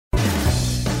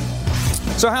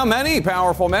So how many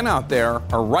powerful men out there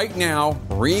are right now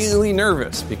really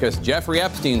nervous because Jeffrey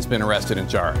Epstein's been arrested and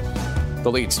charged?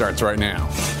 The lead starts right now.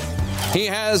 He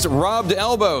has rubbed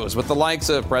elbows with the likes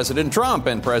of President Trump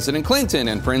and President Clinton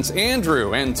and Prince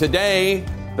Andrew. And today,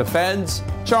 the feds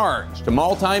charged a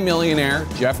multimillionaire,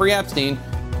 Jeffrey Epstein,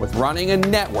 with running a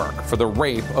network for the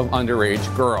rape of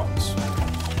underage girls.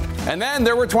 And then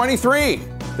there were 23.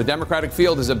 The Democratic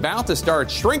field is about to start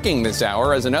shrinking this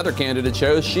hour as another candidate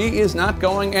shows she is not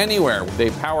going anywhere with a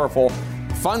powerful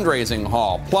fundraising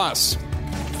haul. Plus,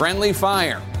 friendly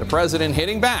fire. The president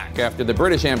hitting back after the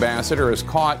British ambassador is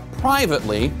caught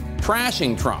privately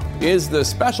trashing Trump. Is the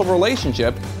special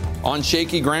relationship on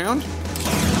shaky ground?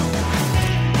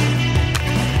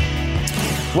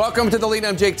 Welcome to the lead.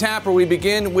 I'm Jake Tapper. We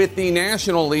begin with the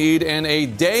national lead and a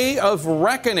day of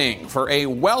reckoning for a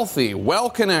wealthy,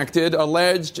 well-connected,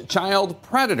 alleged child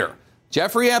predator.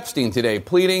 Jeffrey Epstein today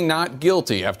pleading not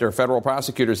guilty after federal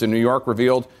prosecutors in New York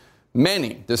revealed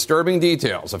many disturbing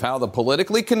details of how the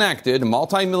politically connected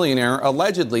multimillionaire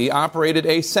allegedly operated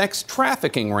a sex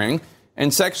trafficking ring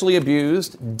and sexually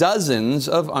abused dozens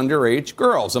of underage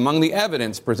girls. Among the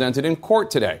evidence presented in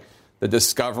court today, the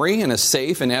discovery in a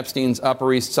safe in Epstein's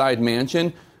Upper East Side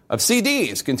mansion of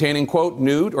CDs containing, quote,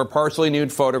 nude or partially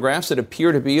nude photographs that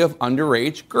appear to be of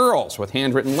underage girls with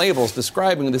handwritten labels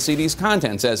describing the CD's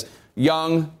contents as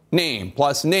young name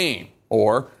plus name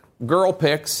or girl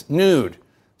pics nude.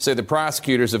 Say the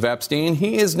prosecutors of Epstein,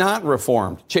 he is not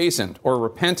reformed, chastened, or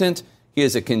repentant. He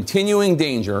is a continuing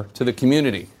danger to the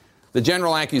community. The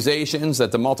general accusations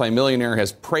that the multimillionaire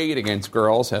has preyed against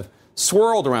girls have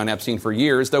swirled around Epstein for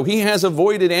years, though he has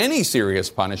avoided any serious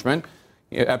punishment.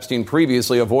 Epstein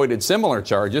previously avoided similar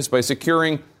charges by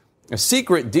securing a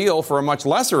secret deal for a much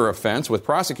lesser offense with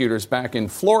prosecutors back in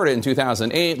Florida in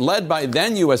 2008, led by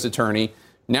then U.S. Attorney,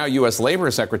 now U.S. Labor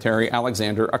Secretary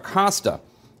Alexander Acosta.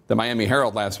 The Miami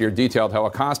Herald last year detailed how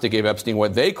Acosta gave Epstein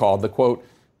what they called the, quote,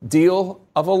 deal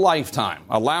of a lifetime,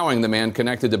 allowing the man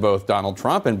connected to both Donald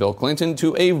Trump and Bill Clinton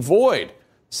to avoid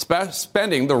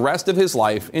spending the rest of his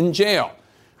life in jail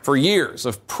for years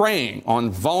of preying on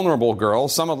vulnerable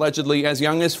girls, some allegedly as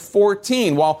young as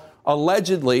 14, while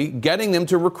allegedly getting them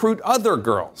to recruit other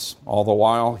girls. All the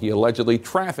while, he allegedly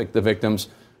trafficked the victims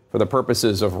for the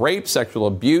purposes of rape, sexual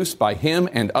abuse by him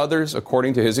and others,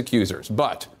 according to his accusers.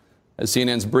 But, as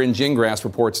CNN's Bryn Gingras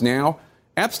reports now,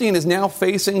 Epstein is now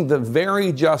facing the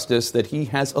very justice that he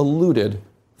has eluded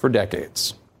for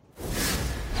decades.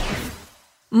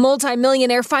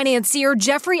 Multimillionaire financier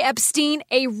Jeffrey Epstein,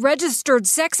 a registered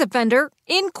sex offender,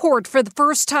 in court for the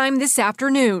first time this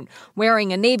afternoon,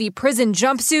 wearing a Navy prison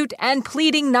jumpsuit and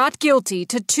pleading not guilty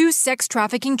to 2 sex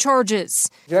trafficking charges.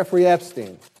 Jeffrey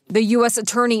Epstein. The U.S.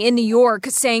 Attorney in New York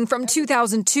saying from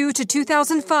 2002 to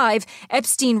 2005,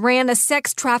 Epstein ran a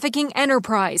sex trafficking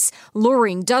enterprise,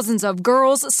 luring dozens of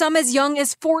girls, some as young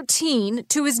as 14,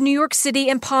 to his New York City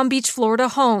and Palm Beach, Florida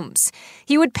homes.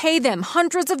 He would pay them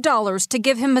hundreds of dollars to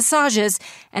give him massages,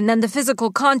 and then the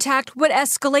physical contact would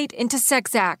escalate into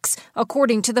sex acts,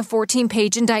 according to the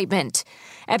 14-page indictment.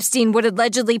 Epstein would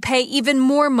allegedly pay even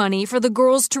more money for the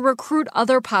girls to recruit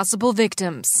other possible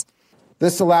victims.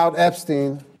 This allowed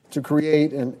Epstein to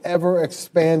create an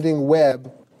ever-expanding web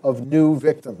of new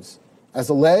victims. As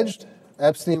alleged,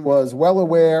 Epstein was well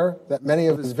aware that many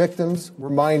of his victims were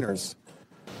minors.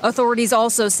 Authorities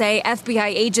also say FBI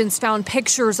agents found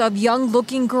pictures of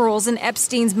young-looking girls in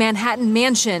Epstein's Manhattan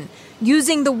mansion,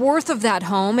 using the worth of that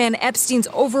home and Epstein's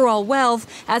overall wealth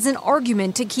as an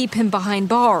argument to keep him behind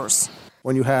bars.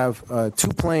 When you have 2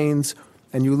 planes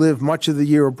and you live much of the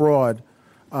year abroad,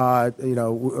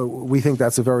 we think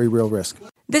that's a very real risk.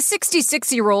 The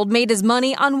 66-year-old made his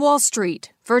money on Wall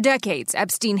Street. For decades,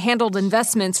 Epstein handled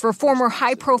investments for former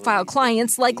high-profile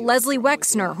clients like Leslie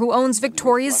Wexner, who owns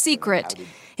Victoria's Secret.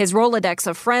 His Rolodex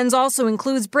of friends also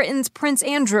includes Britain's Prince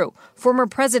Andrew, former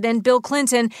President Bill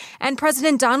Clinton, and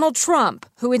President Donald Trump,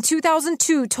 who in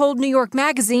 2002 told New York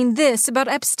Magazine this about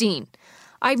Epstein.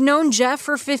 I've known Jeff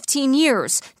for 15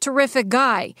 years. Terrific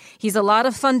guy. He's a lot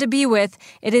of fun to be with.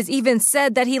 It is even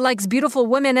said that he likes beautiful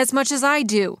women as much as I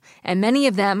do, and many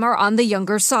of them are on the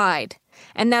younger side.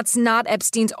 And that's not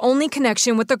Epstein's only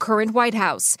connection with the current White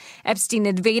House. Epstein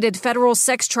evaded federal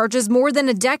sex charges more than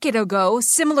a decade ago,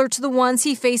 similar to the ones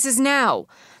he faces now.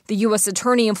 The U.S.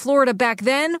 Attorney in Florida back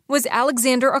then was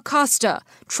Alexander Acosta,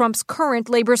 Trump's current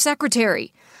labor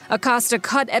secretary. Acosta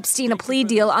cut Epstein a plea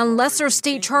deal on lesser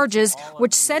state charges,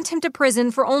 which sent him to prison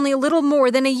for only a little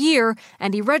more than a year,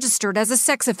 and he registered as a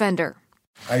sex offender.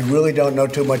 I really don't know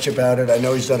too much about it. I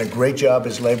know he's done a great job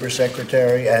as labor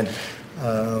secretary, and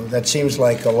that seems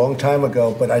like a long time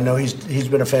ago, but I know he's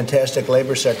been a fantastic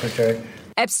labor secretary.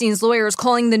 Epstein's lawyers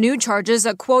calling the new charges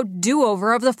a, quote,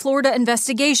 do-over of the Florida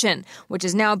investigation, which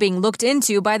is now being looked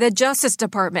into by the Justice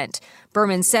Department.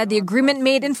 Berman said the agreement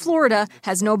made in Florida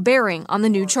has no bearing on the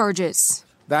new charges.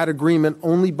 That agreement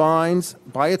only binds,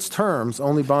 by its terms,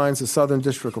 only binds the Southern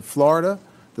District of Florida.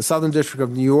 The Southern District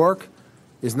of New York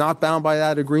is not bound by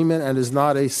that agreement and is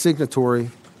not a signatory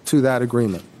to that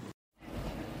agreement.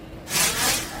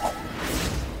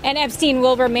 And Epstein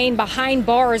will remain behind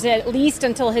bars at least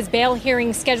until his bail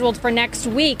hearing scheduled for next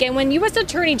week. And when U.S.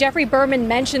 Attorney Jeffrey Berman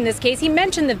mentioned this case, he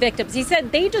mentioned the victims. He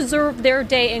said they deserve their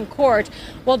day in court.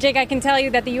 Well, Jake, I can tell you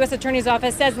that the U.S. Attorney's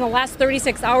Office says in the last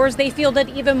 36 hours they fielded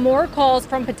even more calls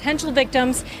from potential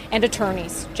victims and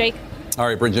attorneys. Jake? All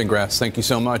right, Bryn Gingras, thank you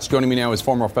so much. Joining me now is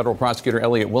former federal prosecutor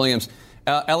Elliot Williams.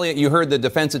 Elliot, you heard the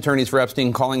defense attorneys for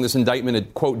Epstein calling this indictment a,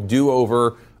 quote,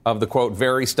 do-over of the, quote,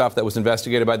 very stuff that was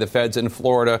investigated by the feds in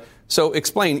Florida. So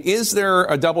explain, is there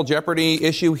a double jeopardy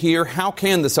issue here? How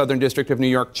can the Southern District of New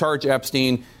York charge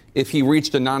Epstein if he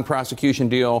reached a non-prosecution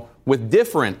deal with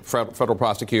different federal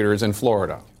prosecutors in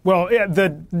Florida? Well,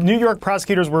 the New York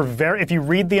prosecutors were if you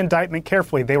read the indictment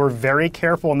carefully, they were very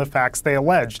careful in the facts they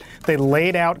alleged. They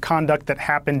laid out conduct that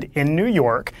happened in New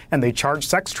York, and they charged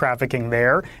sex trafficking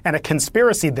there, and a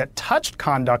conspiracy that touched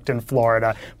conduct in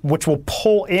Florida, which will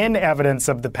pull in evidence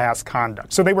of the past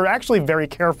conduct. So they were actually very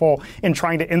careful in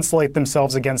trying to insulate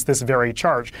themselves against this very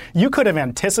charge. You could have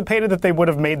anticipated that they would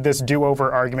have made this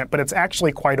do-over argument, but it's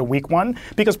actually quite a weak one,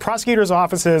 because prosecutors'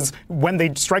 offices, when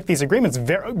they strike these agreements,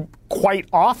 quite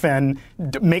often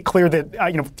make clear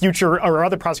that future or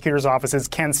other prosecutors' offices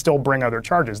can still bring other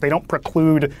charges. They don't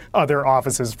preclude other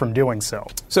offices from doing so.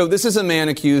 So this is a man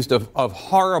accused of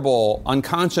horrible,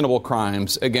 unconscionable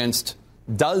crimes against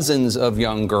dozens of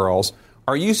young girls.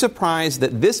 Are you surprised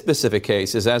that this specific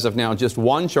case is, as of now, just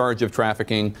one charge of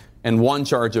trafficking and one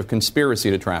charge of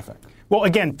conspiracy to traffic? Well,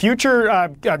 again,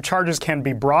 future charges can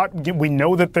be brought. We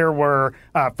know that there were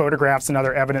photographs and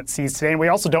other evidence seized today, and we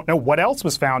also don't know what else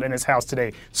was found in his house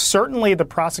today. Certainly, the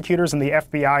prosecutors and the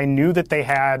FBI knew that they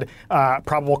had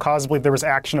probable cause to believe there was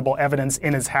actionable evidence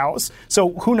in his house. So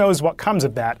who knows what comes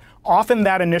of that? Often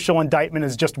that initial indictment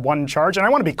is just one charge. And I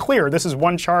want to be clear, this is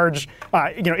one charge,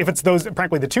 if it's those,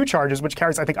 frankly, the two charges, which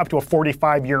carries, I think, up to a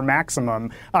 45-year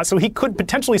maximum. So he could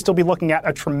potentially still be looking at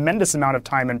a tremendous amount of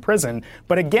time in prison.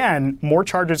 But again, more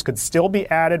charges could still be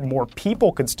added. More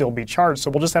people could still be charged. So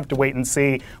we'll just have to wait and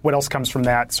see what else comes from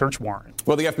that search warrant.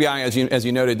 Well, the FBI, as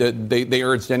you noted, they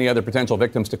urged any other potential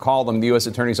victims to call them. The U.S.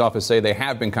 Attorney's Office say they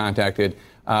have been contacted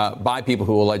by people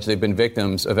who allege they've been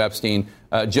victims of Epstein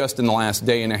just in the last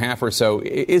day and a half or so.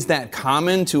 Is that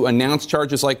common to announce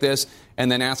charges like this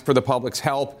and then ask for the public's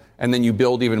help, and then you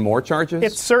build even more charges?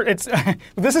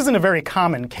 This isn't a very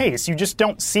common case. You just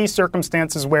don't see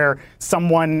circumstances where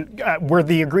where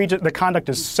the conduct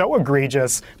is so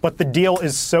egregious, but the deal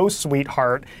is so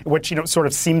sweetheart, which sort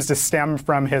of seems to stem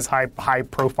from his high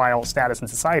profile status in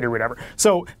society or whatever.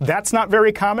 So that's not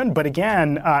very common. But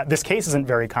again, this case isn't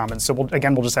very common. So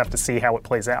we'll just have to see how it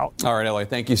plays out. All right, Ellie,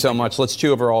 thank you so much. Let's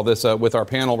chew over all this with our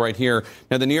panel right here.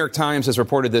 Now, the New York Times has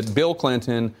reported that Bill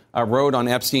Clinton rode on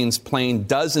Epstein's plane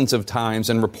dozens of times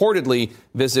and reportedly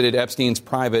visited Epstein's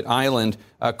private island.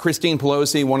 Christine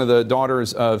Pelosi, one of the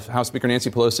daughters of House Speaker Nancy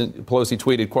Pelosi,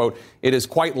 tweeted, quote, "It is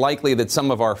quite likely that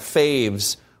some of our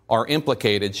faves are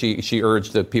implicated." She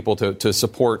urged the people to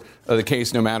support the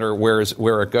case no matter where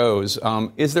it goes.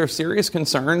 Is there serious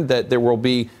concern that there will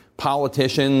be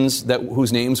politicians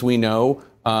whose names we know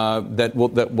that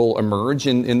will emerge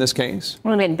in this case?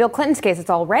 Well, in Bill Clinton's case, it's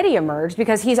already emerged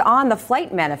because he's on the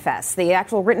flight manifest, the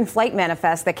actual written flight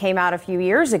manifest that came out a few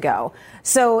years ago.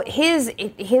 So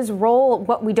his role,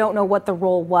 we don't know what the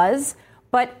role was,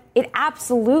 but it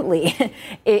absolutely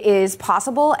is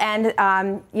possible. And,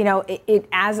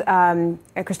 as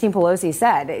Christine Pelosi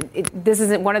said, this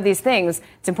isn't one of these things.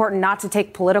 It's important not to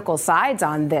take political sides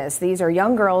on this. These are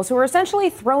young girls who were essentially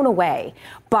thrown away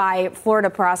by Florida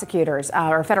prosecutors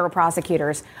or federal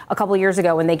prosecutors a couple years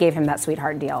ago when they gave him that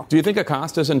sweetheart deal. Do you think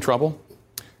Acosta's in trouble?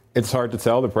 It's hard to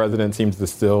tell. The president seems to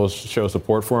still show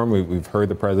support for him. We've heard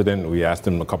the president. We asked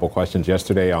him a couple questions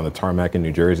yesterday on the tarmac in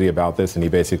New Jersey about this, and he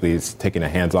basically is taking a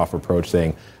hands-off approach,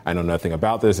 saying, I know nothing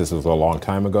about this. This was a long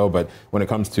time ago. But when it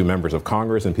comes to members of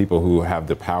Congress and people who have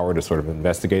the power to sort of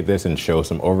investigate this and show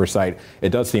some oversight, it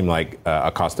does seem like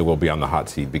Acosta will be on the hot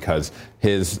seat because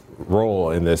his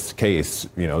role in this case,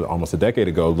 almost a decade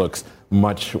ago, looks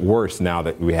much worse now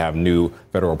that we have new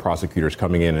federal prosecutors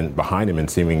coming in and behind him and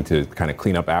seeming to kind of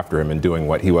clean up after him and doing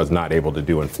what he was not able to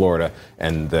do in Florida.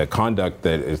 And the conduct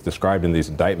that is described in these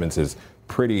indictments is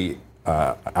pretty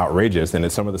outrageous, and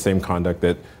it's some of the same conduct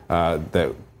that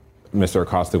Mr.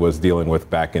 Acosta was dealing with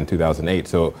back in 2008.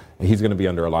 So he's going to be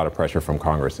under a lot of pressure from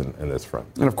Congress in this front.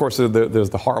 And of course, there's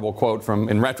the horrible quote from,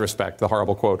 in retrospect, the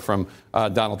horrible quote from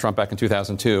Donald Trump back in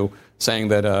 2002, saying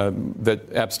that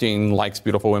Epstein likes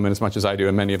beautiful women as much as I do,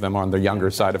 and many of them are on the younger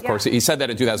side. Of course, he said that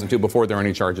in 2002 before there were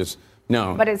any charges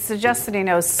known. But it suggests that he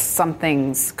knows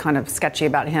something's kind of sketchy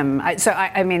about him.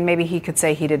 I mean, maybe he could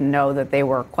say he didn't know that they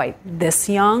were quite this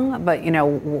young, but,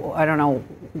 I don't know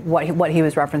what he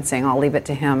was referencing. I'll leave it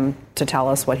to him to tell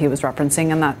us what he was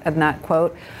referencing in that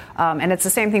quote. And it's the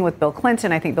same thing with Bill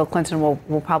Clinton. I think Bill Clinton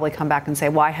will probably come back and say,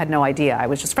 well, I had no idea. I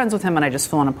was just friends with him and I just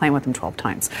flew on a plane with him 12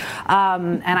 times.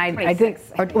 And I think,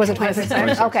 or was it 26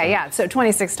 times? Okay, yeah, so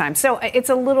 26 times. So it's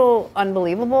a little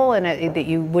unbelievable that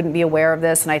you wouldn't be aware of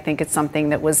this. And I think it's something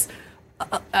that was,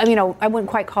 I wouldn't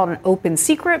quite call it an open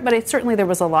secret, but certainly there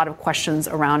was a lot of questions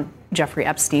around Jeffrey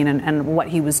Epstein and what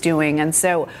he was doing. And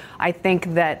so I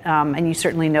think that, and you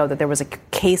certainly know that there was a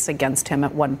case against him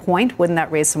at one point. Wouldn't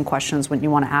that raise some questions when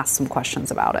you want to ask some questions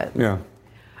about it? Yeah.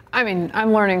 I mean,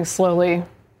 I'm learning slowly,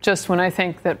 just when I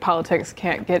think that politics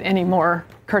can't get any more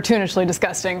cartoonishly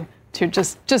disgusting, to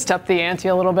just up the ante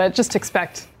a little bit, just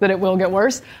expect that it will get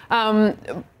worse. But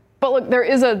look, there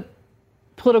is a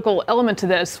political element to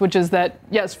this, which is that,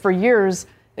 yes, for years,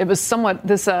 it was somewhat,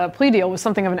 this plea deal was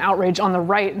something of an outrage on the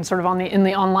right and sort of in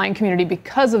the online community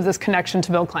because of this connection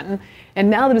to Bill Clinton.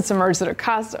 And now that it's emerged that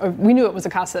Acosta, we knew it was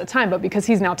Acosta at the time, but because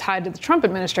he's now tied to the Trump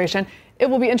administration, it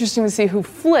will be interesting to see who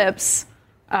flips,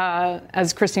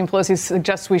 as Christine Pelosi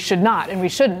suggests we should not, and we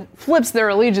shouldn't, flips their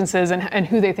allegiances and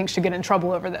who they think should get in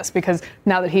trouble over this, because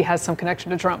now that he has some connection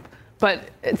to Trump. But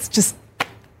it's just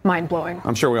mind-blowing.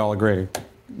 I'm sure we all agree.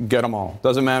 Get them all.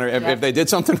 Doesn't matter. If they did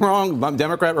something wrong,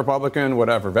 Democrat, Republican,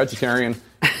 whatever, vegetarian,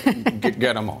 get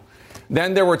them all.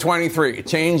 Then there were 23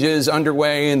 changes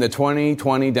underway in the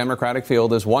 2020 Democratic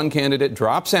field as one candidate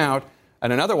drops out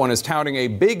and another one is touting a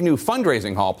big new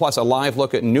fundraising haul, plus a live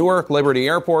look at Newark Liberty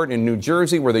Airport in New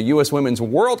Jersey, where the U.S. Women's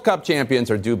World Cup champions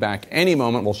are due back any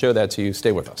moment. We'll show that to you.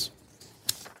 Stay with us.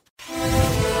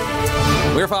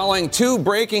 We're following two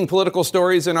breaking political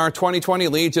stories in our 2020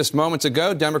 lead. Just moments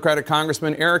ago, Democratic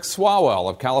Congressman Eric Swalwell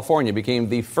of California became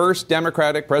the first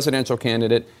Democratic presidential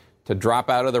candidate to drop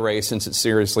out of the race since it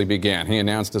seriously began. He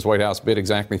announced his White House bid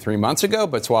exactly 3 months ago,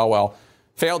 but Swalwell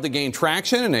failed to gain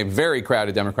traction in a very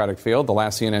crowded Democratic field. The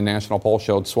last CNN national poll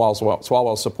showed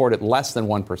Swalwell's support at less than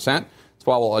 1%.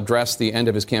 Swalwell addressed the end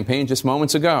of his campaign just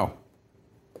moments ago.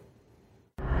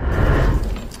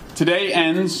 Today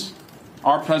ends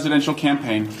our presidential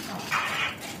campaign,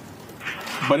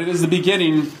 but it is the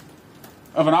beginning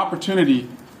of an opportunity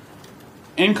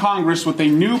in Congress with a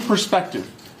new perspective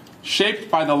shaped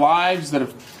by the lives that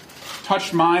have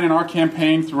touched mine and our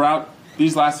campaign throughout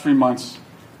these last 3 months,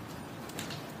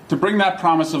 to bring that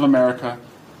promise of America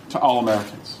to all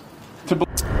Americans.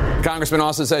 The congressman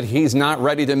also said he's not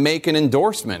ready to make an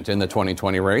endorsement in the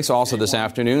 2020 race. Also this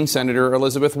afternoon, Senator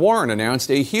Elizabeth Warren announced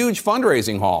a huge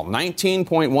fundraising haul,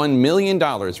 $19.1 million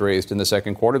raised in the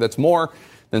second quarter. That's more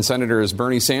than Senators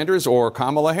Bernie Sanders or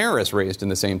Kamala Harris raised in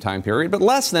the same time period, but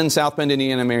less than South Bend,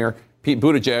 Indiana Mayor Pete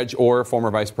Buttigieg or former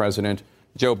Vice President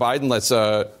Joe Biden. Let's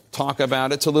talk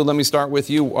about it. Tolu, let me start with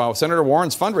you. Senator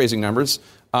Warren's fundraising numbers.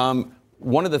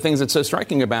 One of the things that's so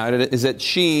striking about it is that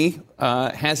she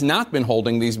has not been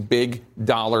holding these big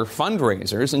dollar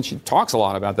fundraisers, and she talks a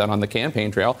lot about that on the campaign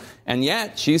trail, and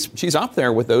yet she's up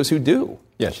there with those who do.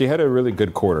 Yeah, she had a really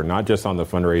good quarter, not just on the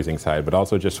fundraising side, but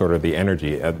also just sort of the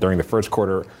energy. During the first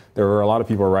quarter, there were a lot of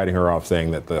people writing her off, saying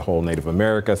that the whole Native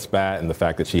America spat and the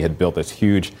fact that she had built this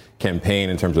huge campaign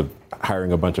in terms of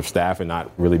hiring a bunch of staff and not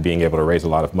really being able to raise a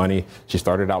lot of money. She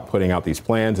started out putting out these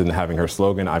plans and having her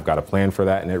slogan, "I've got a plan for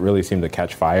that," and it really seemed to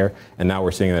catch fire. And now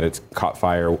we're seeing that it's caught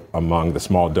fire among the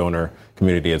small donor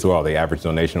community as well. The average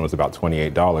donation was about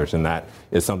 $28, and that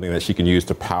is something that she can use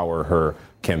to power her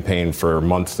campaign for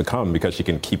months to come, because she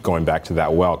can keep going back to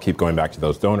that well, keep going back to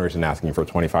those donors and asking for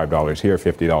 $25 here,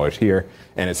 $50 here.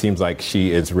 And it seems like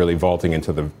she is really vaulting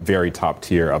into the very top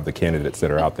tier of the candidates that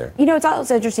are out there. You know, it's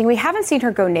also interesting. We haven't seen her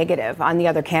go negative on the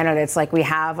other candidates like we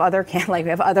have other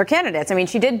candidates. I mean,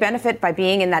 she did benefit by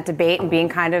being in that debate and being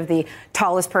kind of the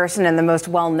tallest person and the most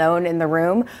well-known in the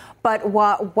room. But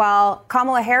while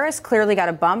Kamala Harris clearly got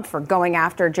a bump for going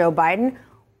after Joe Biden,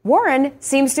 Warren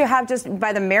seems to have, just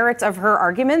by the merits of her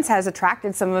arguments, has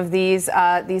attracted some of these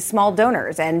small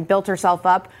donors and built herself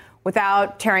up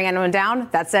without tearing anyone down.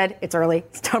 That said, it's early.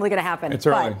 It's totally going to happen. It's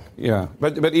early, yeah.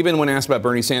 But even when asked about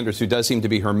Bernie Sanders, who does seem to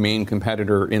be her main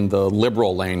competitor in the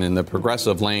liberal lane, in the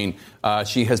progressive lane,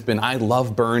 she has been, I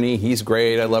love Bernie. He's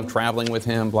great. I love traveling with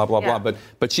him, blah, blah, blah.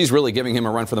 But she's really giving him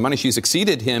a run for the money. She's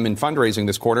exceeded him in fundraising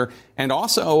this quarter and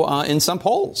also in some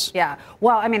polls. Yeah.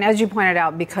 Well, I mean, as you pointed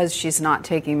out, because she's not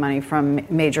taking money from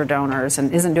major donors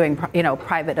and isn't doing,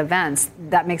 private events,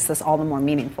 that makes this all the more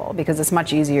meaningful because it's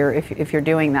much easier if you're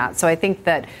doing that. So I think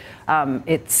that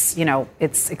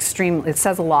it's extreme. It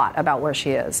says a lot about where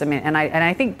she is. I mean, and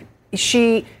I think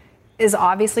she is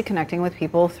obviously connecting with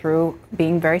people through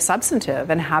being very substantive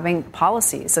and having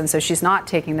policies. And so she's not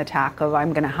taking the tack of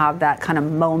I'm going to have that kind of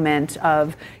moment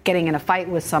of getting in a fight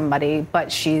with somebody,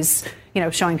 but she's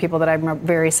showing people that I'm a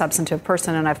very substantive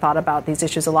person and I've thought about these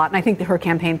issues a lot. And I think that her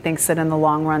campaign thinks that in the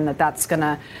long run that's going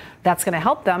to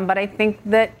help them. But I think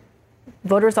that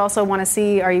voters also want to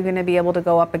see, are you going to be able to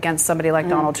go up against somebody like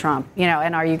Donald Trump,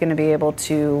 and are you going to be able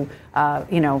to,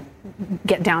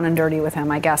 get down and dirty with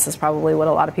him, I guess, is probably what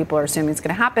a lot of people are assuming is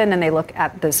going to happen. And they look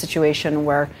at the situation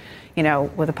where,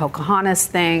 with the Pocahontas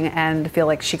thing and feel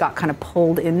like she got kind of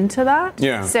pulled into that.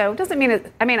 Yeah. So it doesn't mean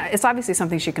it's obviously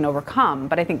something she can overcome,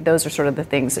 but I think those are sort of the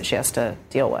things that she has to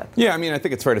deal with. Yeah, I mean, I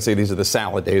think it's fair to say these are the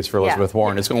salad days for Elizabeth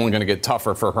Warren. It's only going to get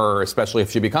tougher for her, especially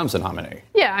if she becomes a nominee.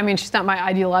 Yeah, I mean, she's not my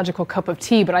ideological cup of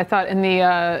tea, but I thought in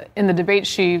the debate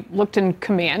she looked in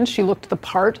command, she looked the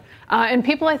part. And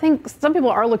I think some people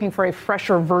are looking for a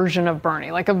fresher version of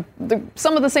Bernie, like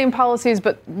some of the same policies,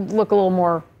 but look a little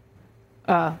more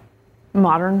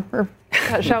modern, or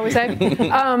shall we say?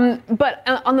 But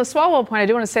on the Swalwell point, I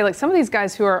do want to say, like, some of these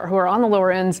guys who are on the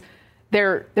lower ends,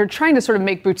 they're trying to sort of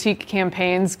make boutique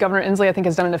campaigns. Governor Inslee, I think,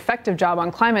 has done an effective job on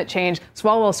climate change.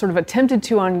 Swalwell sort of attempted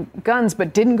to on guns,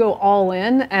 but didn't go all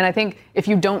in. And I think if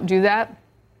you don't do that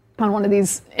on one of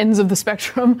these ends of the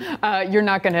spectrum, you're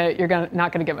not gonna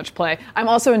get much play. I'm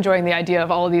also enjoying the idea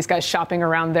of all of these guys shopping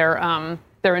around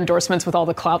their endorsements with all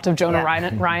the clout of Jonah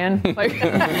Ryan. Like,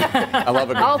 I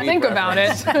love it. I'll think about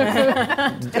it.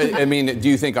 I mean, do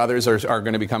you think others are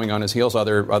going to be coming on his heels,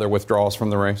 other withdrawals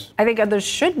from the race? I think others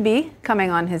should be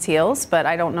coming on his heels, but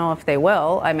I don't know if they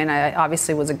will. I mean,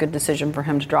 obviously it was a good decision for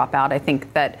him to drop out. I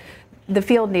think that the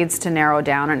field needs to narrow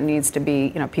down, and it needs to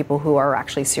be, people who are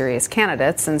actually serious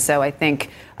candidates. And so I think,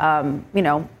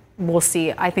 we'll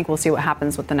see. I think we'll see what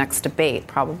happens with the next debate,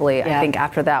 probably. Yeah. I think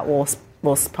after that, we'll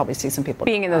probably see some people.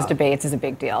 Being in those debates is a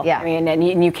big deal. Yeah. I mean,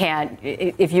 and you can't,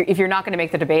 if you're not going to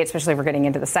make the debate, especially if we're getting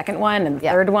into the second one and the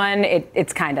third one,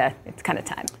 it's kind of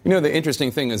time. The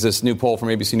interesting thing is this new poll from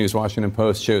ABC News Washington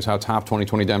Post shows how top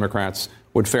 2020 Democrats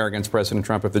would fare against President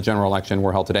Trump if the general election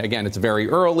were held today. Again, it's very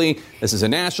early. This is a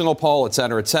national poll, et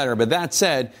cetera, et cetera. But that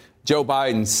said, Joe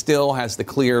Biden still has the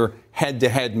clear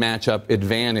head-to-head matchup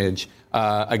advantage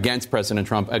against President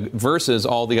Trump versus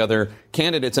all the other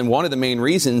candidates. And one of the main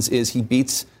reasons is he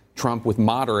beats Trump with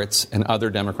moderates and other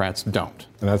Democrats don't.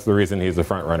 And that's the reason he's the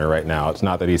front runner right now. It's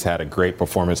not that he's had a great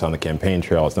performance on the campaign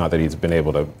trail. It's not that he's been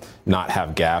able to not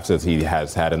have gaffes as he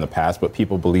has had in the past, but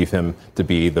people believe him to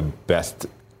be the best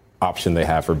option they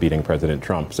have for beating President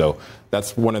Trump. So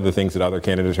that's one of the things that other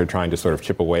candidates are trying to sort of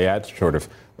chip away at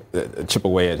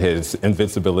his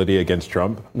invincibility against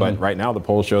Trump. But right now, the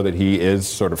polls show that he is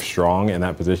sort of strong in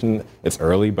that position. It's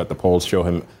early, but the polls show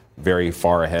him very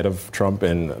far ahead of Trump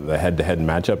in the head-to-head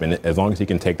matchup. And as long as he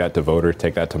can take that to voters,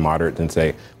 take that to moderates and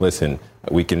say, listen,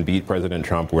 we can beat President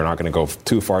Trump. We're not going to go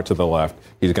too far to the left.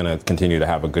 He's going to continue to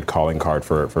have a good calling card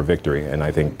for victory. And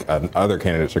I think other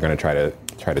candidates are going to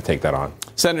try to take that on.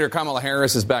 Senator Kamala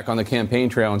Harris is back on the campaign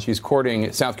trail, and she's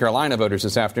courting South Carolina voters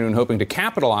this afternoon, hoping to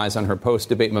capitalize on her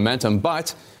post-debate momentum.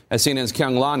 But as CNN's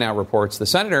Kyung La now reports, the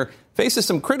senator faces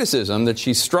some criticism that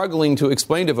she's struggling to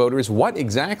explain to voters what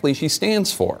exactly she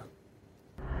stands for.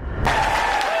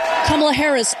 Kamala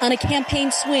Harris on a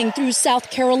campaign swing through South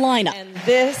Carolina. And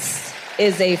this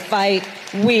is a fight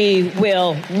we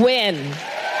will win.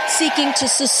 Seeking to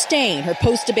sustain her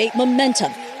post-debate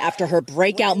momentum after her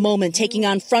breakout moment taking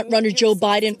on frontrunner Joe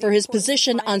Biden for his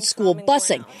position on school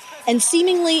busing and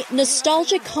seemingly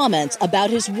nostalgic comments about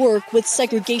his work with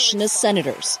segregationist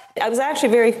senators. I was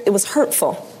actually it was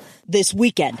hurtful. This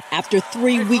weekend, after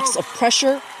 3 weeks of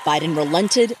pressure, Biden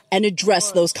relented and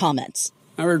addressed those comments.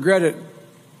 I regret it.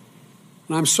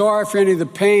 And I'm sorry for any of the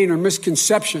pain or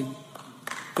misconception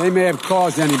they may have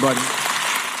caused anybody.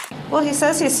 Well, he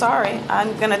says he's sorry.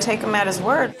 I'm going to take him at his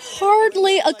word.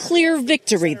 Hardly a clear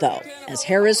victory, though, as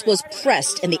Harris was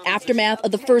pressed in the aftermath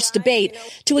of the first debate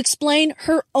to explain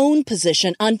her own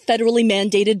position on federally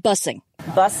mandated busing.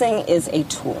 Busing is a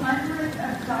tool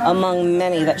among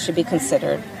many that should be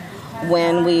considered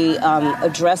when we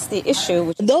address the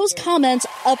issue. Those comments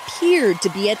appeared to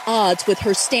be at odds with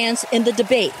her stance in the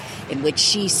debate, in which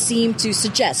she seemed to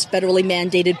suggest federally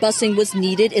mandated busing was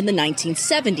needed in the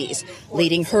 1970s,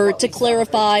 leading her to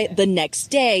clarify the next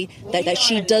day that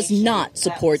she does not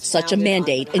support such a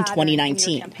mandate in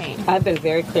 2019. I've been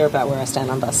very clear about where I stand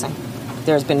on busing.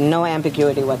 There's been no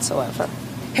ambiguity whatsoever.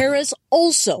 Harris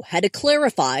also had to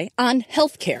clarify on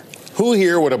health care. Who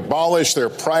here would abolish their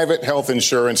private health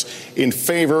insurance in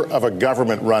favor of a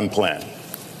government-run plan?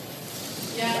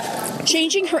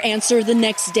 Changing her answer the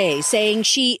next day, saying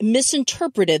she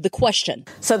misinterpreted the question.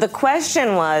 So the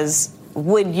question was,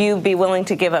 would you be willing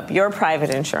to give up your private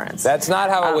insurance? That's not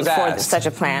how it was asked. For such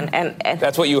a plan. And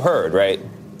that's what you heard, right?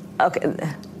 Okay.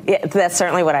 Yeah, that's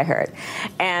certainly what I heard.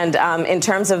 And in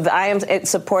terms of, I am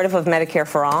supportive of Medicare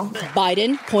for all.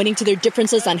 Biden pointing to their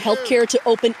differences on health care to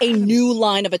open a new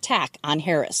line of attack on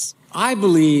Harris. I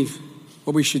believe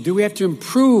what we should do, we have to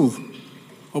improve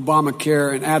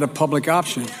Obamacare and add a public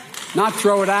option, not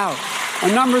throw it out.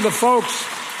 A number of the folks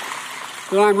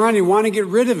that I'm running want to get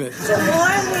rid of it.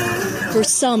 For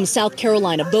some South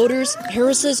Carolina voters,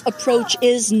 Harris's approach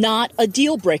is not a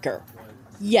deal breaker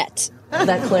yet.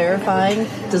 That clarifying,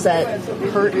 does that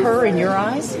hurt her in your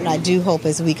eyes? I do hope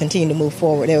as we continue to move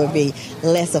forward, there will be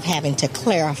less of having to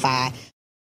clarify.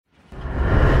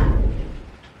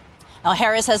 Now,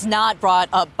 Harris has not brought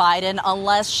up Biden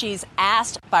unless she's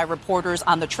asked by reporters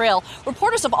on the trail.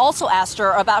 Reporters have also asked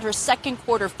her about her second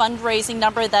quarter fundraising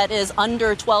number that is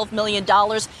under $12 million.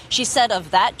 She said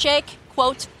of that, Jake,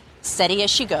 quote, steady as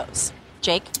she goes.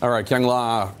 Jake? All right, Kyung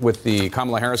La with the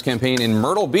Kamala Harris campaign in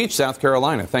Myrtle Beach, South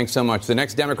Carolina. Thanks so much. The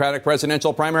next Democratic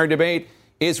presidential primary debate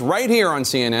is right here on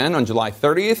CNN on July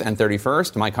 30th and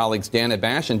 31st. My colleagues Dan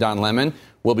Abash and Don Lemon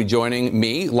will be joining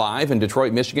me live in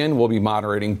Detroit, Michigan. We'll be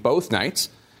moderating both nights.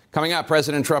 Coming up,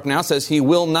 President Trump now says he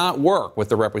will not work with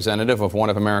the representative of one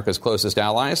of America's closest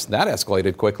allies. That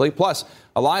escalated quickly. Plus,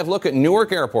 a live look at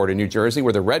Newark Airport in New Jersey,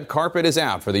 where the red carpet is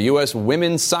out for the U.S.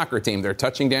 women's soccer team. They're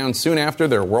touching down soon after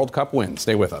their World Cup win.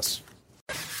 Stay with us.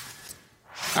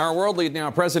 Our world lead now,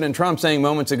 President Trump saying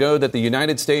moments ago that the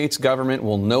United States government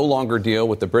will no longer deal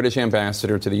with the British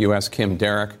ambassador to the U.S., Kim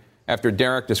Derrick, after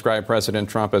Derrick described President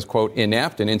Trump as, quote,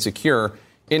 inept and insecure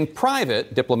in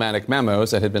private diplomatic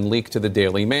memos that had been leaked to the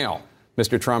Daily Mail.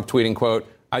 Mr. Trump tweeting, quote,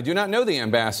 I do not know the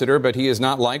ambassador, but he is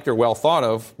not liked or well thought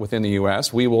of within the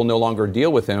U.S. We will no longer deal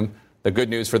with him. The good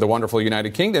news for the wonderful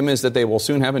United Kingdom is that they will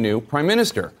soon have a new prime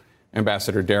minister.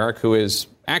 Ambassador Derrick, who is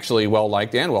actually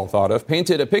well-liked and well thought of,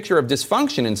 painted a picture of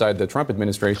dysfunction inside the Trump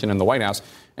administration and the White House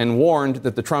and warned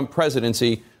that the Trump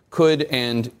presidency could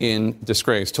end in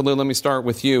disgrace. Tolu, let me start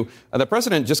with you. The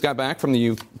president just got back from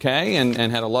the UK and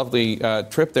had a lovely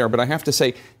trip there. But I have to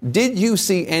say, did you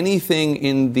see anything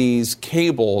in these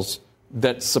cables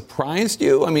that surprised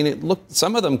you? I mean, it looked,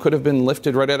 some of them could have been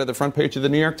lifted right out of the front page of the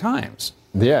New York Times.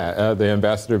 Yeah, the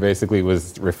ambassador basically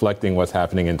was reflecting what's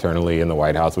happening internally in the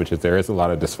White House, which is there is a lot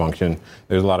of dysfunction.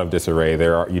 There's a lot of disarray.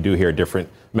 You do hear different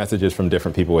messages from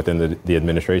different people within the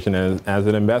administration. And as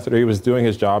an ambassador, he was doing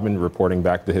his job and reporting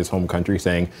back to his home country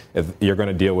saying, if you're going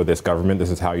to deal with this government, this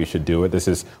is how you should do it. This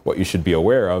is what you should be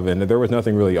aware of. And there was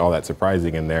nothing really all that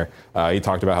surprising in there. He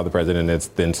talked about how the president is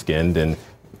thin-skinned, and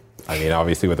I mean,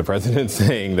 obviously, with the president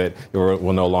saying that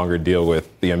we'll no longer deal with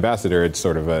the ambassador, it's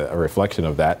sort of a reflection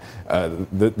of that.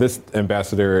 This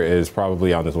ambassador is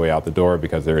probably on his way out the door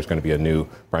because there is going to be a new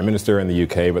prime minister in the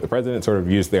UK. But the president sort of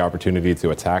used the opportunity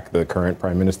to attack the current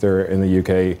prime minister in the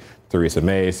UK, Theresa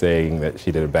May, saying that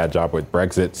she did a bad job with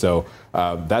Brexit. So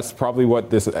that's probably what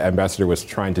this ambassador was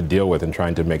trying to deal with and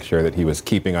trying to make sure that he was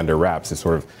keeping under wraps, is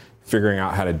sort of figuring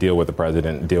out how to deal with the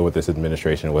president, deal with this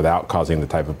administration without causing the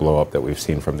type of blow up that we've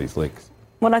seen from these leaks.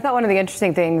 Well, I thought one of the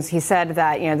interesting things, he said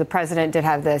that, the president did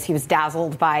have this, he was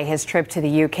dazzled by his trip to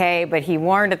the UK, but he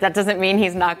warned that doesn't mean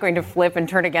he's not going to flip and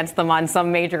turn against them on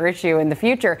some major issue in the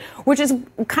future, which is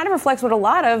kind of reflects what a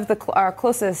lot of the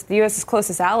U.S.'s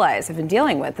closest allies have been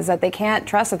dealing with, is that they can't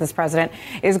trust that this president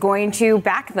is going to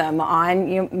back them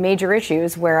on major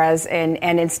issues, whereas and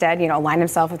instead, align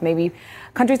himself with maybe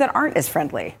countries that aren't as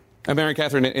friendly. Mary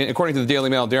Catherine, according to the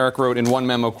Daily Mail, Derrick wrote in one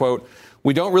memo, quote,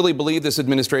 we don't really believe this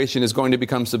administration is going to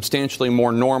become substantially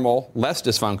more normal, less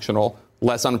dysfunctional,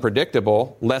 less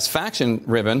unpredictable, less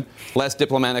faction-driven, less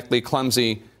diplomatically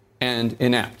clumsy and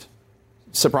inept.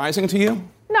 Surprising to you?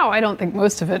 No, I don't think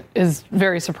most of it is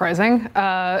very surprising.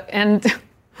 And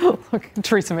look,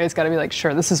 Theresa May's got to be like,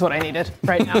 sure, this is what I needed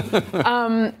right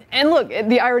now. And look,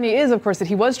 the irony is, of course, that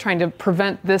he was trying to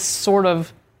prevent this sort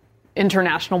of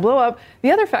international blow-up.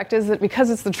 The other fact is that because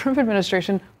it's the Trump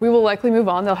administration, we will likely move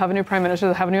on. They'll have a new prime minister,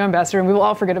 they'll have a new ambassador, and we will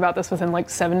all forget about this within like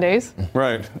 7 days.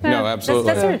 Right. No, absolutely.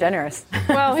 That's sort of generous.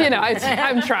 Well,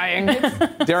 I'm trying.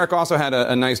 Derek also had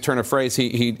a nice turn of phrase.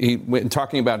 He went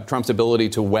talking about Trump's ability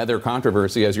to weather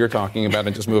controversy, as you're talking about,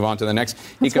 and just move on to the next.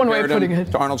 He That's one way of compared putting him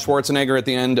it. to Arnold Schwarzenegger at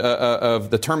the end of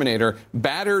The Terminator,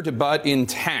 battered but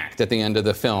intact at the end of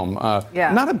the film.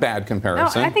 Not a bad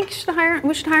comparison. No, I think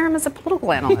we should hire him as a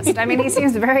political analyst. I mean, he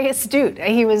seems very astute.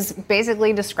 He was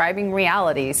basically describing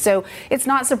reality. So it's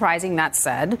not surprising, that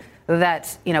said,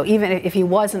 that, even if he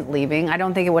wasn't leaving, I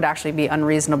don't think it would actually be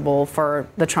unreasonable for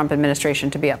the Trump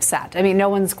administration to be upset. I mean, no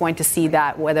one's going to see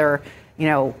that whether,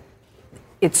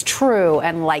 it's true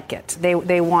and like it.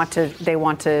 They want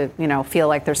to feel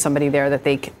like there's somebody there that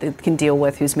they can deal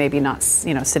with who's maybe not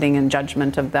sitting in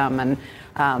judgment of them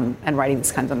and writing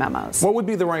these kinds of memos. What would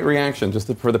be the right reaction?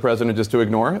 Just for the president just to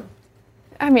ignore it?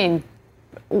 I mean,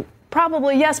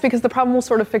 probably yes, because the problem will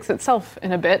sort of fix itself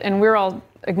in a bit, and we're all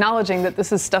acknowledging that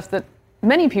this is stuff that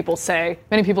many people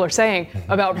are saying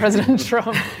about President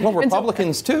Trump. Well,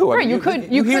 Republicans too. Right,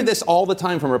 you hear this all the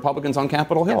time from Republicans on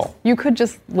Capitol Hill. Yes, you could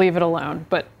just leave it alone,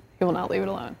 but he will not leave it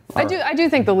alone. I do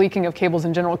think the leaking of cables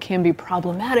in general can be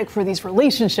problematic for these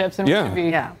relationships, and we should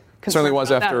be certainly was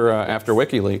after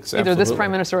WikiLeaks. Either this prime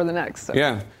minister or the next. So.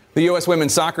 Yeah. The U.S.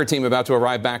 women's soccer team about to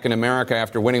arrive back in America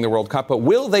after winning the World Cup, but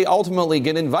will they ultimately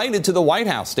get invited to the White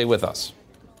House? Stay with us.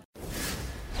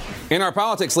 In our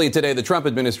politics lead today, the Trump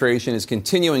administration is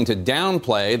continuing to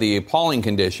downplay the appalling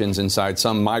conditions inside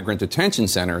some migrant detention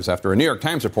centers after a New York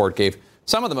Times report gave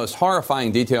some of the most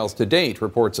horrifying details to date.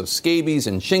 Reports of scabies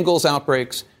and shingles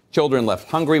outbreaks, children left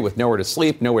hungry with nowhere to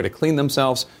sleep, nowhere to clean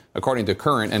themselves, according to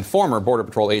current and former Border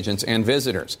Patrol agents and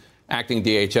visitors. Acting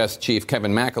DHS Chief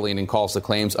Kevin McAleenan calls the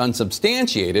claims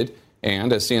unsubstantiated.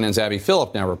 And as CNN's Abby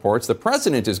Phillip now reports, the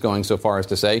president is going so far as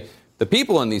to say the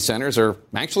people in these centers are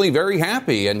actually very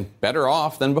happy and better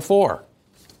off than before.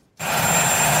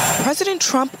 President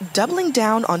Trump doubling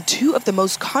down on two of the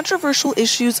most controversial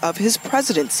issues of his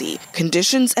presidency,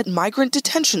 conditions at migrant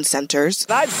detention centers.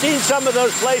 I've seen some of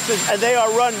those places, and they are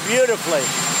run beautifully.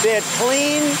 They're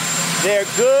clean, they're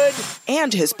good.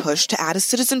 And his push to add a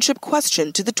citizenship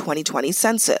question to the 2020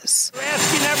 census. We're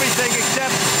asking everything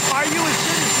except, are you a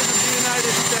citizen of the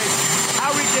United States?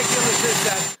 How ridiculous is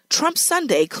that? Trump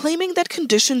Sunday claiming that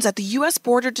conditions at the U.S.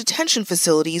 border detention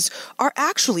facilities are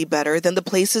actually better than the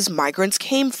places migrants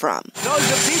came from. Those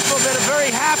are people that are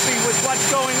very happy with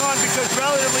what's going on because,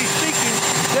 relatively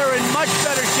speaking, they're in much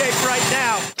better shape right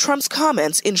now. Trump's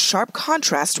comments in sharp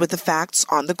contrast with the facts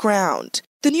on the ground.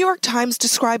 The New York Times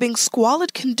describing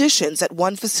squalid conditions at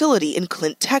one facility in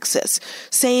Clint, Texas,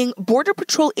 saying Border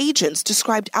Patrol agents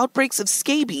described outbreaks of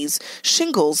scabies,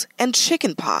 shingles, and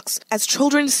chickenpox as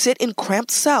children sit in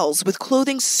cramped cells with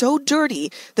clothing so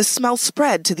dirty the smell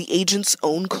spread to the agents'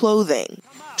 own clothing.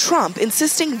 Trump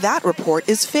insisting that report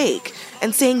is fake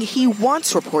and saying he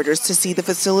wants reporters to see the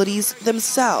facilities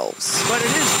themselves. But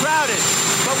it is crowded,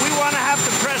 but we want to have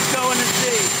the press go in and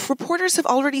see. Reporters have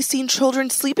already seen children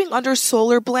sleeping under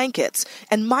solar blankets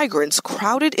and migrants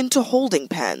crowded into holding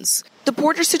pens. The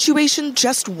border situation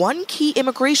just one key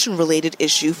immigration-related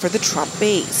issue for the Trump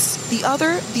base. The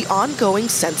other, the ongoing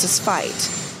census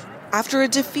fight. After a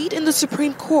defeat in the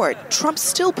Supreme Court, Trump's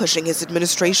still pushing his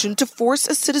administration to force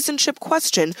a citizenship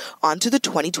question onto the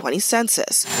 2020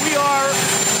 census. We are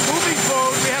moving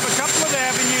forward. We have a couple of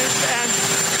avenues, and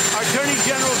our Attorney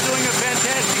General is doing a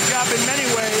fantastic job in many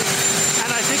ways,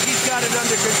 and I think he's got it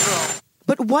under control.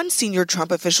 But one senior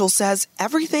Trump official says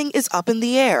everything is up in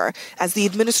the air as the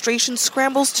administration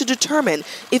scrambles to determine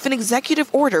if an executive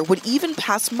order would even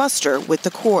pass muster with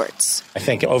the courts. I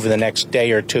think over the next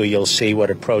day or two, you'll see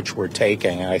what approach we're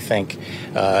taking. I think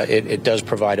it does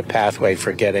provide a pathway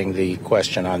for getting the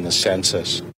question on the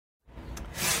census.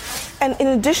 And in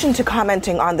addition to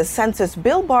commenting on the census,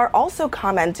 Bill Barr also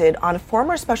commented on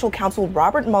former special counsel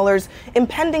Robert Mueller's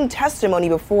impending testimony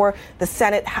before the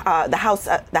Senate, the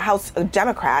House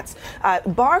Democrats.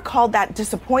 Barr called that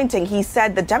disappointing. He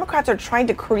said the Democrats are trying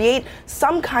to create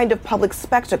some kind of public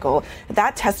spectacle.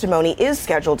 That testimony is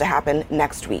scheduled to happen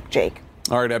next week. Jake.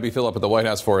 All right, Abby Phillip at the White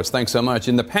House for us. Thanks so much.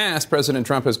 In the past, President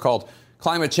Trump has called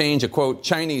climate change a, quote,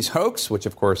 Chinese hoax, which,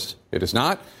 of course, it is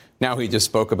not. Now he just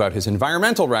spoke about his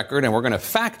environmental record, and we're going to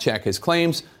fact-check his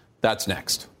claims. That's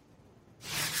next.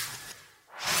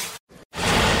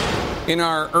 In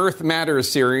our Earth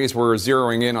Matters series, we're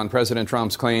zeroing in on President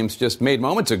Trump's claims just made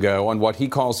moments ago on what he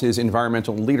calls his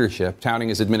environmental leadership, touting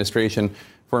his administration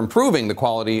for improving the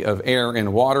quality of air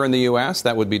and water in the U.S.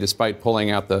 That would be despite pulling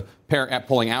out of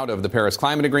the Paris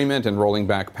Climate Agreement and rolling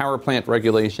back power plant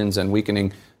regulations and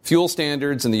weakening fuel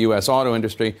standards in the U.S. auto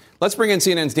industry. Let's bring in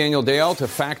CNN's Daniel Dale to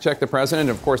fact-check the president.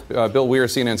 And, of course, Bill Weir,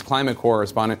 CNN's climate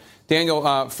correspondent.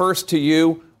 Daniel, first to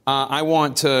you. I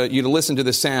want you to listen to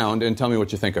the sound and tell me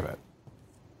what you think of it.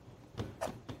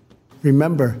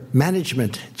 Remember,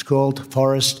 management. It's called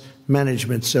forest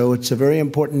management. So it's a very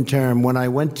important term. When I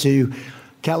went to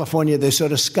California, they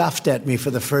sort of scoffed at me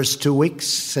for the first 2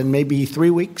 weeks and maybe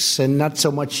 3 weeks and not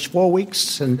so much 4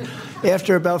 weeks. And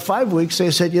after about 5 weeks,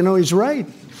 they said, he's right.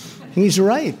 He's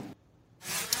right.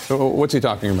 So what's he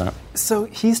talking about? So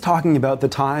he's talking about the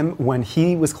time when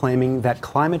he was claiming that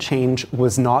climate change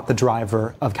was not the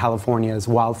driver of California's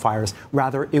wildfires.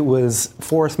 Rather, it was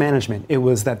forest management. It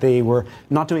was that they were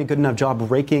not doing a good enough job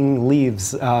raking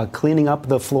leaves, cleaning up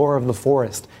the floor of the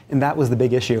forest. And that was the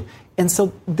big issue. And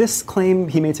so this claim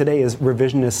he made today is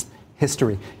revisionist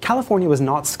history. California was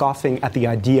not scoffing at the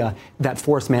idea that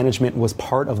forest management was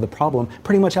part of the problem.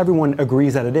 Pretty much everyone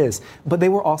agrees that it is. But they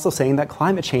were also saying that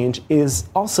climate change is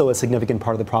also a significant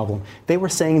part of the problem. They were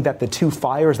saying that the two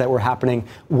fires that were happening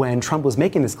when Trump was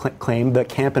making this claim, the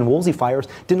Camp and Woolsey fires,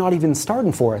 did not even start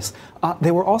in forests.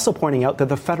 They were also pointing out that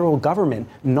the federal government,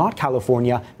 not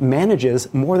California,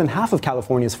 manages more than half of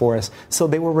California's forests. So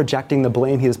they were rejecting the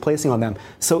blame he was placing on them.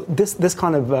 So this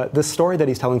story that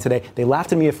he's telling today, they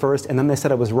laughed at me at first, and then they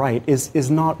said I was right, is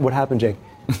not what happened, Jake.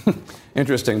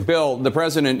 Interesting. Bill, the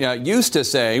president used to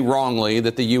say wrongly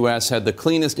that the U.S. had the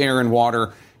cleanest air and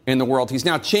water in the world. He's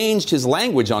now changed his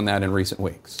language on that in recent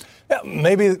weeks. Yeah,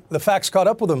 maybe the facts caught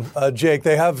up with him, Jake.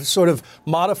 They have sort of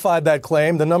modified that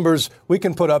claim. The numbers we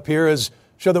can put up here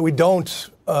show that we don't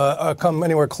come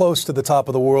anywhere close to the top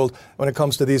of the world when it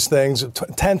comes to these things.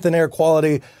 10th in air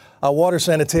quality. Water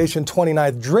sanitation,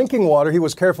 29th. Drinking water, he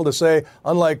was careful to say,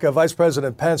 unlike Vice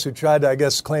President Pence, who tried to, I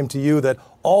guess, claim to you that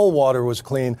all water was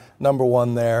clean, number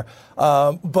one there.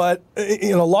 But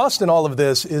lost in all of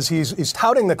this is he's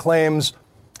touting the claims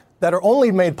that are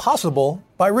only made possible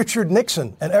by Richard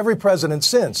Nixon and every president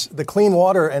since. The Clean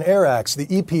Water and Air Acts, the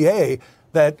EPA,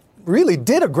 that really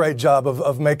did a great job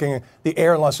of making the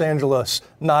air in Los Angeles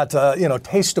not,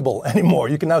 tasteable anymore.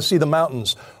 You can now see the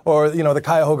mountains, or, the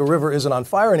Cuyahoga River isn't on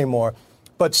fire anymore.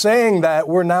 But saying that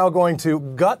we're now going to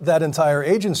gut that entire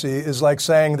agency is like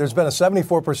saying there's been a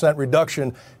 74%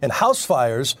 reduction in house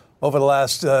fires over the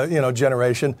last,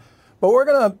 generation. But we're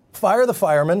going to fire the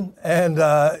firemen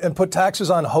and put taxes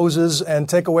on hoses and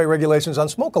take away regulations on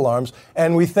smoke alarms.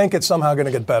 And we think it's somehow going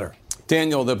to get better.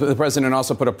 Daniel, the president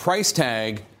also put a price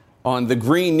tag on the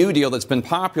Green New Deal that's been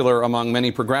popular among many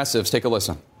progressives. Take a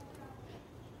listen.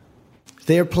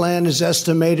 Their plan is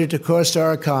estimated to cost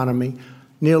our economy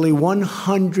nearly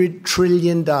 $100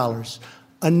 trillion,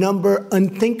 a number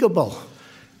unthinkable,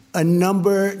 a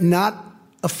number not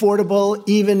affordable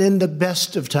even in the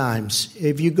best of times.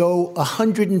 If you go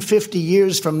 150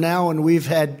 years from now and we've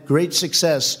had great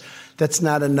success, that's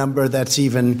not a number that's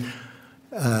even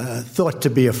thought to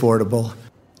be affordable.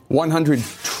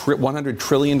 $100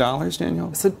 trillion,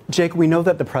 Daniel? So, Jake, we know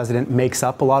that the president makes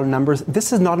up a lot of numbers.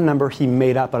 This is not a number he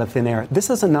made up out of thin air. This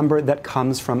is a number that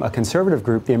comes from a conservative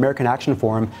group, the American Action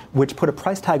Forum, which put a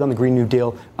price tag on the Green New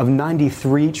Deal of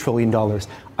 $93 trillion.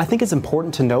 I think it's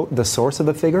important to note the source of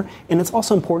the figure, and it's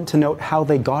also important to note how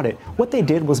they got it. What they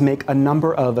did was make a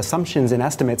number of assumptions and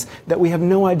estimates that we have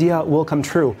no idea will come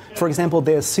true. For example,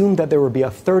 they assumed that there would be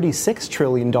a $36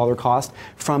 trillion cost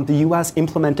from the U.S.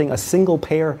 implementing a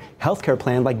single-payer healthcare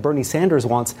plan like Bernie Sanders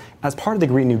wants as part of the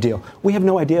Green New Deal. We have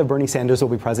no idea if Bernie Sanders will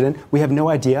be president. We have no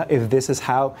idea if this is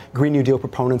how Green New Deal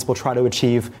proponents will try to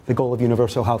achieve the goal of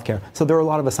universal healthcare. So there are a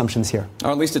lot of assumptions here.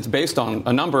 Or at least it's based on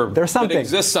a number that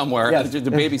exists somewhere. Yes.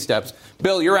 The baby steps.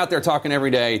 Bill, you're out there talking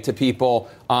every day to people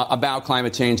about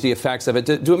climate change, the effects of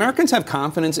it. Do Americans have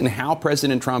confidence in how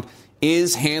President Trump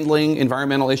is handling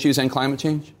environmental issues and climate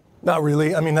change? Not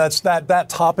really. I mean, that's that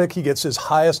topic. He gets his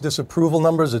highest disapproval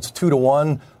numbers. It's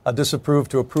 2-1 disapprove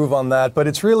to approve on that. But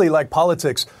it's really like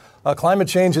politics. Climate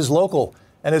change is local.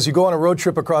 And as you go on a road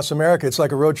trip across America, it's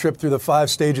like a road trip through the 5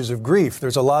 stages of grief.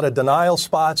 There's a lot of denial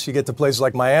spots. You get to places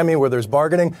like Miami where there's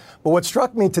bargaining. But what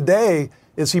struck me today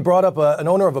is he brought up an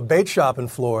owner of a bait shop in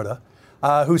Florida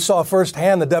who saw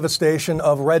firsthand the devastation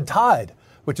of red tide,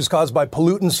 which is caused by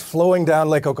pollutants flowing down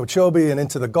Lake Okeechobee and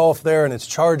into the Gulf there, and it's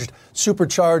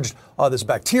supercharged this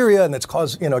bacteria, and it's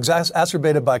caused,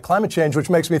 exacerbated by climate change, which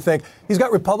makes me think he's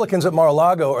got Republicans at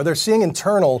Mar-a-Lago, or they're seeing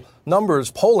internal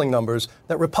numbers, polling numbers,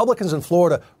 that Republicans in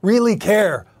Florida really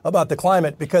care about the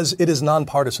climate because it is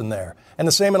nonpartisan there. And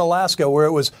the same in Alaska, where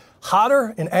it was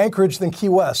hotter in Anchorage than Key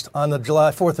West on the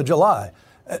 4th of July.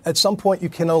 At some point, you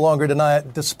can no longer deny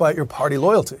it despite your party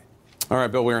loyalty. All right,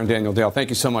 Bill Weir and Daniel Dale, thank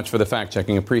you so much for the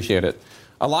fact-checking. Appreciate it.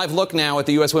 A live look now at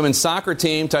the U.S. women's soccer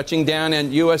team touching down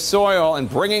in U.S. soil and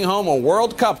bringing home a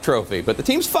World Cup trophy. But the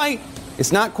team's fight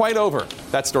is not quite over.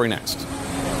 That story next.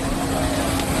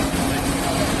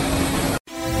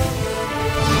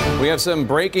 We have some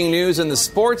breaking news in the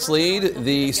sports lead.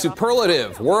 The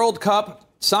superlative World Cup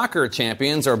soccer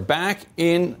champions are back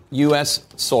in U.S.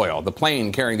 soil. The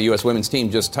plane carrying the U.S. women's team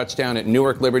just touched down at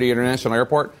Newark Liberty International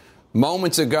Airport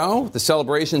moments ago. The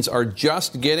celebrations are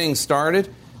just getting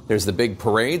started. There's the big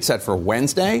parade set for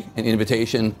Wednesday, an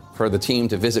invitation for the team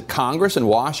to visit Congress in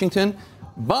Washington.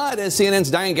 But as CNN's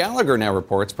Diane Gallagher now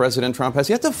reports, President Trump has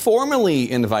yet to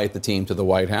formally invite the team to the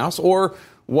White House. Or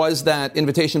was that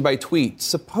invitation by tweet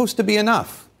supposed to be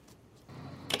enough?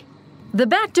 The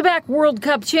back-to-back World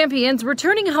Cup champions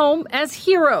returning home as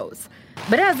heroes.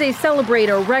 But as they celebrate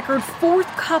a record fourth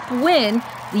Cup win,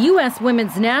 the U.S.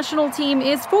 women's national team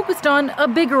is focused on a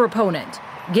bigger opponent,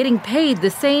 getting paid the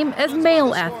same as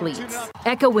male athletes.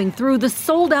 Echoing through the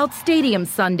sold-out stadium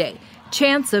Sunday,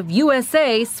 chants of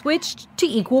USA switched to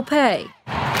equal pay.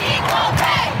 Equal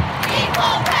pay!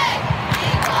 Equal pay!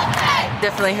 Equal pay!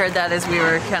 Definitely heard that as we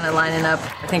were kind of lining up.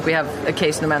 I think we have a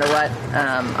case no matter what.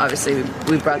 Obviously,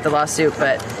 we brought the lawsuit,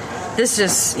 but this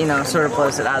just, sort of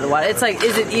blows it out of the water. It's like,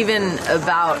 is it even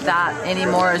about that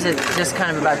anymore? Is it just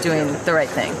kind of about doing the right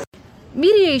thing?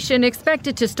 Mediation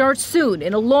expected to start soon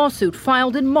in a lawsuit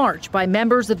filed in March by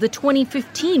members of the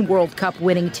 2015 World Cup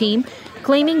winning team,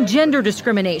 claiming gender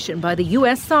discrimination by the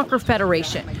U.S. Soccer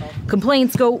Federation.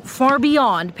 Complaints go far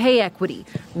beyond pay equity,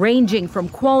 ranging from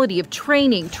quality of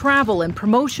training, travel, and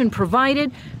promotion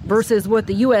provided versus what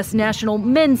the U.S. national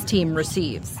men's team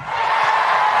receives.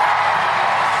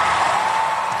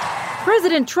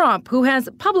 President Trump, who has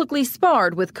publicly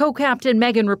sparred with co-captain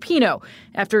Megan Rapinoe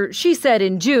after she said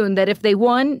in June that if they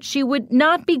won, she would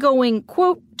not be going,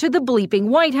 quote, to the bleeping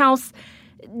White House,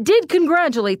 did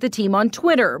congratulate the team on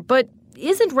Twitter, but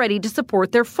isn't ready to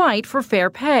support their fight for fair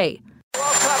pay. You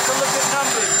also have to look at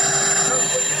numbers. When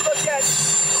you look at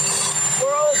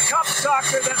World Cup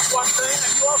soccer, that's one thing,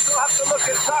 and you also have to look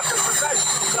at soccer,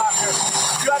 professional soccer.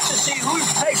 You have to see who's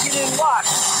taking in what.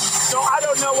 So I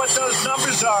don't know what those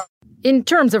numbers are. In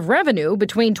terms of revenue,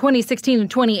 between 2016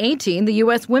 and 2018, the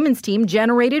U.S. women's team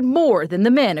generated more than the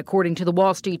men, according to the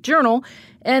Wall Street Journal.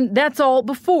 And that's all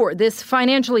before this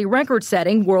financially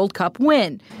record-setting World Cup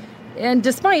win. And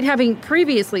despite having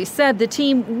previously said the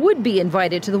team would be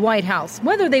invited to the White House,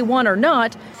 whether they won or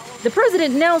not, the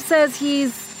president now says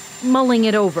he's mulling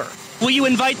it over. Will you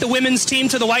invite the women's team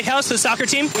to the White House, the soccer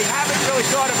team? We haven't really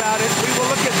thought about it. We will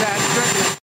look at that,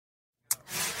 certainly.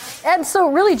 And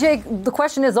so really, Jake, the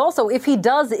question is also, if he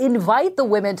does invite the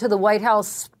women to the White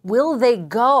House, will they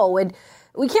go? And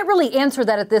we can't really answer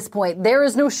that at this point. There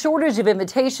is no shortage of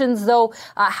invitations, though.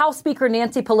 House Speaker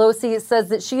Nancy Pelosi says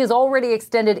that she has already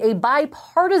extended a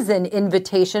bipartisan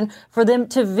invitation for them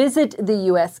to visit the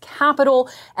U.S. Capitol.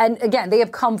 And again, they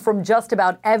have come from just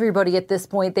about everybody at this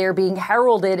point. They are being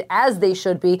heralded as they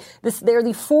should be. They're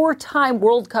the four-time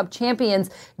World Cup champions,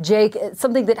 Jake,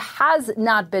 something that has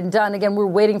not been done. Again, we're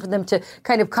waiting for them to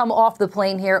kind of come off the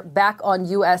plane here, back on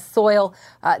U.S. soil.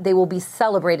 They will be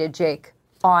celebrated, Jake,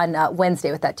 on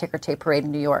Wednesday with that ticker tape parade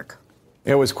in New York.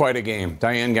 It was quite a game.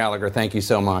 Diane Gallagher, thank you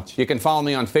so much. You can follow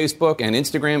me on Facebook and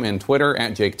Instagram and Twitter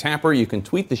at Jake Tapper. You can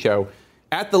tweet the show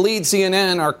at The Lead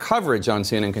CNN. Our coverage on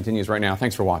CNN continues right now.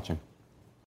 Thanks for watching.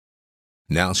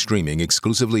 Now streaming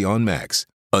exclusively on Max,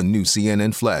 a new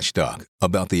CNN flash doc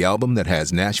about the album that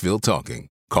has Nashville talking,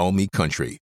 Call Me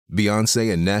Country.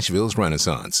 Beyonce and Nashville's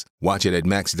Renaissance. Watch it at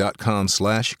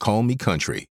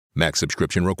max.com/callmecountry. Max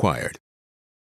subscription required.